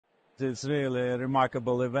It's really a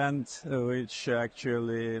remarkable event which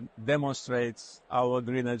actually demonstrates our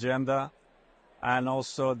green agenda and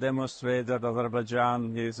also demonstrates that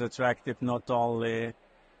Azerbaijan is attractive not only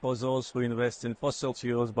for those who invest in fossil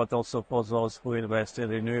fuels, but also for those who invest in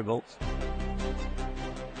renewables.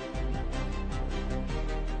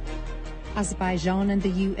 Azerbaijan and the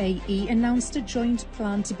UAE announced a joint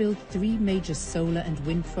plan to build 3 major solar and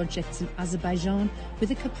wind projects in Azerbaijan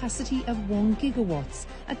with a capacity of 1 gigawatts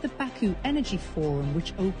at the Baku Energy Forum,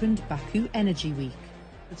 which opened Baku Energy Week.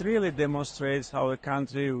 It really demonstrates how a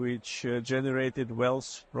country which generated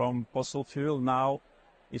wealth from fossil fuel now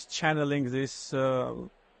is channeling this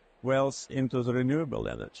wealth into the renewable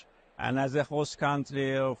energy. And as a host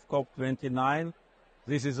country of COP29,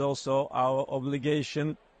 this is also our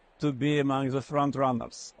obligation to be among the front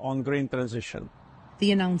runners on green transition.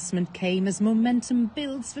 The announcement came as momentum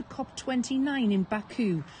builds for COP29 in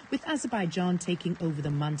Baku, with Azerbaijan taking over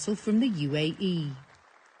the mantle from the UAE.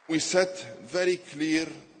 We set very clear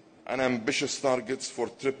and ambitious targets for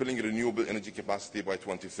tripling renewable energy capacity by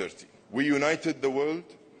 2030. We united the world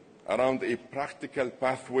around a practical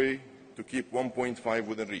pathway to keep 1.5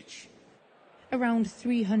 within reach. Around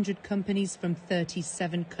 300 companies from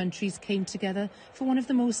 37 countries came together for one of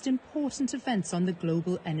the most important events on the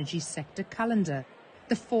global energy sector calendar.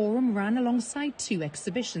 The forum ran alongside 2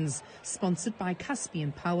 exhibitions, sponsored by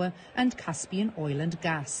Caspian Power and Caspian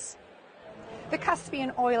Oil&Gas. The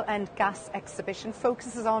Caspian Oil and Gas exhibition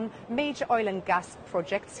focuses on major oil and gas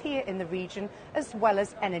projects here in the region, as well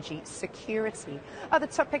as energy security. Other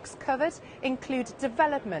topics covered include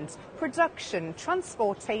development, production,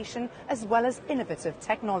 transportation, as well as innovative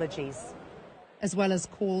technologies. As well as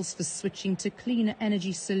calls for switching to cleaner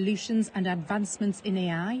energy solutions and advancements in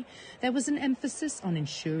AI, there was an emphasis on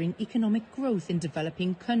ensuring economic growth in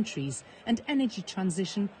developing countries and energy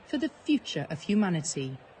transition for the future of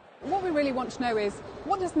humanity. What we really want to know is,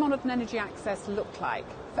 what does modern energy access look like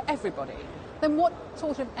for everybody? Then what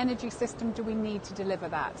sort of energy system do we need to deliver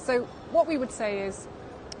that? So what we would say is,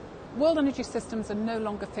 world energy systems are no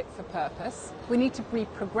longer fit for purpose. We need to be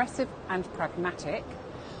progressive and pragmatic,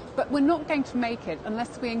 but we're not going to make it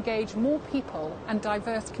unless we engage more people and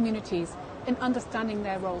diverse communities in understanding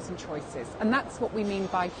their roles and choices. And that's what we mean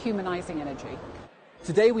by humanising energy.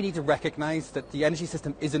 Today we need to recognise that the energy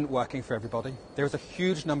system isn't working for everybody. There is a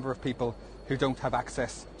huge number of people who don't have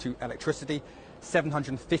access to electricity.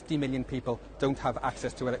 750 million people don't have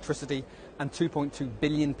access to electricity, and 2.2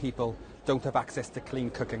 billion people don't have access to clean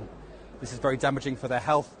cooking. This is very damaging for their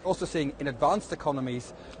health. We're also seeing in advanced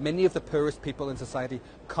economies, many of the poorest people in society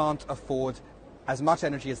can't afford as much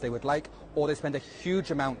energy as they would like, or they spend a huge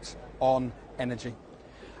amount on energy.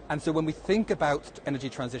 And so when we think about energy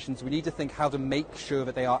transitions, we need to think how to make sure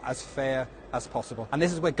that they are as fair as possible. And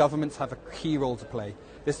this is where governments have a key role to play.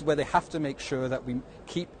 This is where they have to make sure that we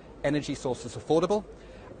keep energy sources affordable,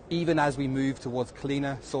 even as we move towards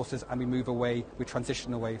cleaner sources and we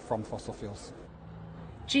transition away from fossil fuels.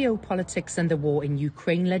 Geopolitics and the war in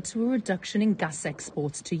Ukraine led to a reduction in gas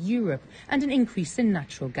exports to Europe and an increase in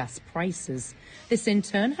natural gas prices. This in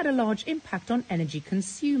turn had a large impact on energy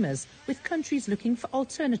consumers, with countries looking for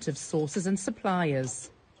alternative sources and suppliers.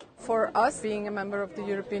 For us, being a member of the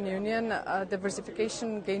European Union,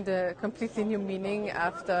 diversification gained a completely new meaning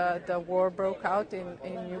after the war broke out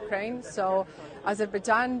in Ukraine. So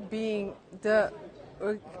Azerbaijan being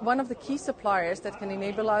one of the key suppliers that can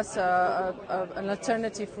enable us an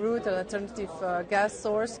alternative route, an alternative gas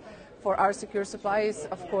source for our secure supply is,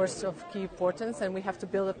 of course, of key importance, and we have to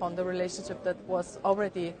build upon the relationship that was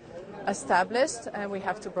already established, and we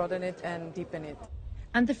have to broaden it and deepen it.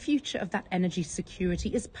 And the future of that energy security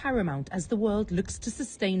is paramount as the world looks to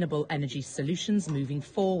sustainable energy solutions moving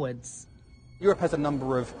forwards. Europe has a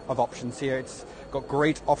number of options here. It's got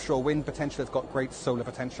great offshore wind potential, it's got great solar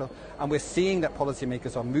potential, and we're seeing that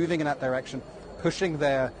policymakers are moving in that direction, pushing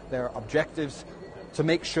their objectives to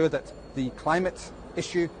make sure that the climate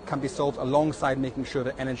issue can be solved alongside making sure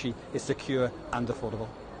that energy is secure and affordable.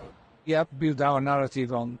 We have built our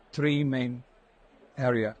narrative on 3 main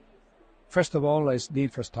areas. First of all is the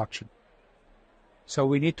infrastructure. So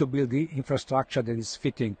we need to build the infrastructure that is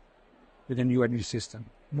fitting with the new energy system,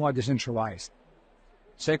 more decentralized.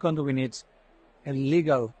 Second, we need a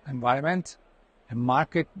legal environment, a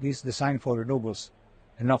market that is designed for renewables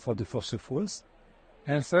and not for the fossil fuels.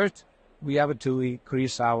 And third, we have to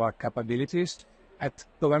increase our capabilities at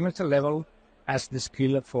governmental level as the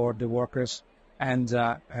skill for the workers and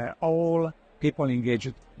all people engaged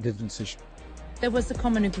in the transition. There was a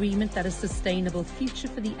common agreement that a sustainable future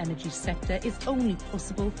for the energy sector is only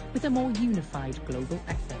possible with a more unified global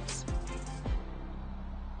effort.